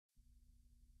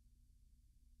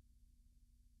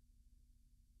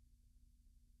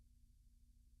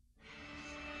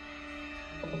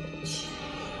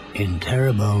In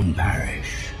Terrebonne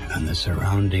Parish and the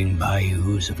surrounding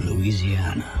bayous of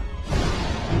Louisiana,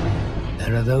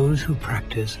 there are those who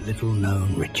practice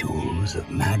little-known rituals of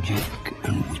magic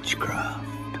and witchcraft,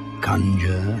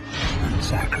 conjure and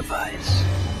sacrifice.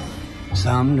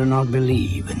 Some do not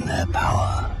believe in their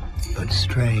power, but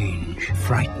strange,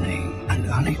 frightening, and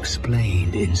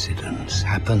unexplained incidents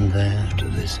happen there to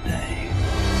this day.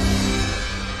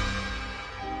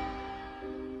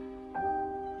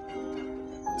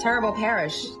 Terrible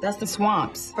parish. That's the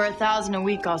swamps. For $1,000 a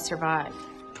week, I'll survive.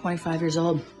 25 years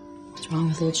old. What's wrong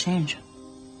with a little change?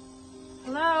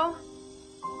 Hello?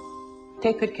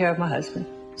 Take good care of my husband.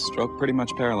 Stroke pretty much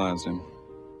paralyzed him.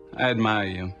 I admire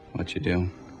you, what you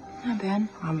do. Hi, Ben.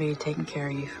 I'll be taking care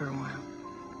of you for a while.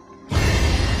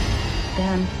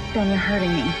 Ben, you're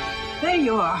hurting me. There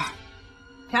you are.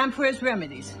 Time for his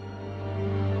remedies.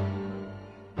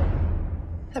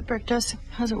 That brick dust,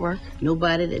 how's it work?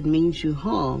 Nobody that means you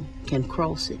harm can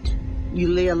cross it. You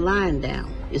lay a line down.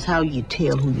 It's how you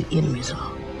tell who your enemies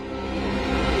are.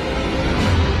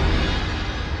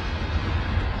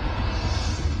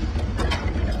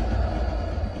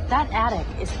 That attic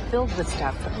is filled with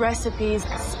stuff. Recipes,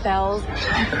 spells.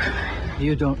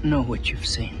 You don't know what you've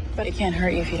seen. But it can't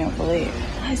hurt you if you don't believe.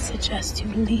 I suggest you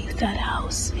leave that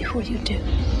house before you do.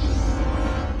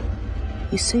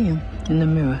 You see him in the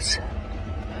mirrors.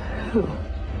 Who?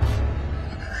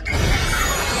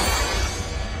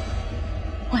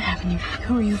 What happened?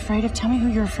 Who are you afraid of? Tell me who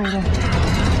you're afraid of.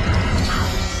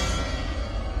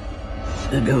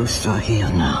 The ghosts are here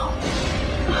now.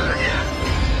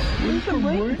 I'm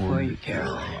worried for you,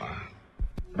 Carol.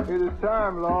 It is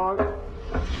time, Lord,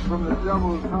 from the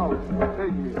devil's house.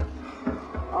 Take me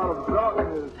out of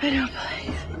darkness. I don't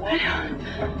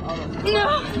believe. No!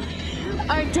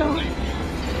 I don't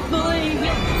believe.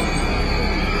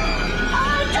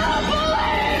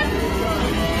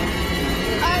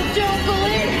 I don't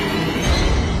believe!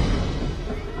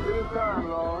 It is time,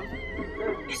 Lord.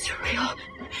 It's real.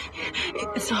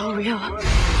 It's all real. Out of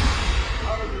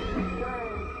the